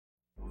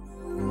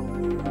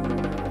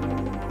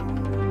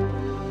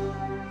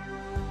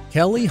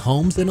Kelly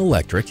Homes and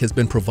Electric has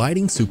been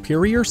providing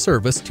superior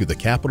service to the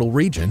Capital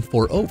Region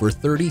for over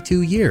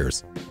 32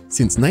 years.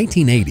 Since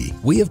 1980,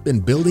 we have been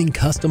building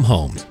custom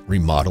homes,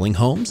 remodeling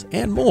homes,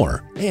 and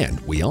more. And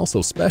we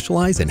also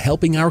specialize in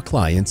helping our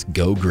clients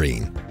go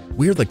green.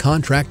 We're the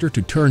contractor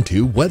to turn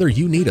to whether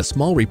you need a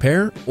small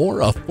repair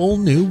or a full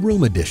new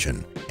room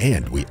addition.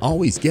 And we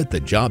always get the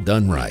job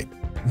done right.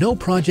 No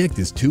project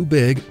is too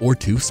big or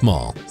too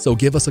small, so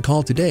give us a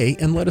call today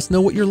and let us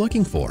know what you're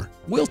looking for.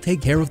 We'll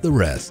take care of the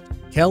rest.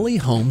 Kelly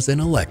Homes and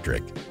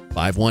Electric,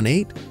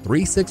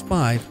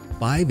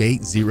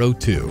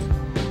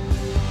 518-365-5802.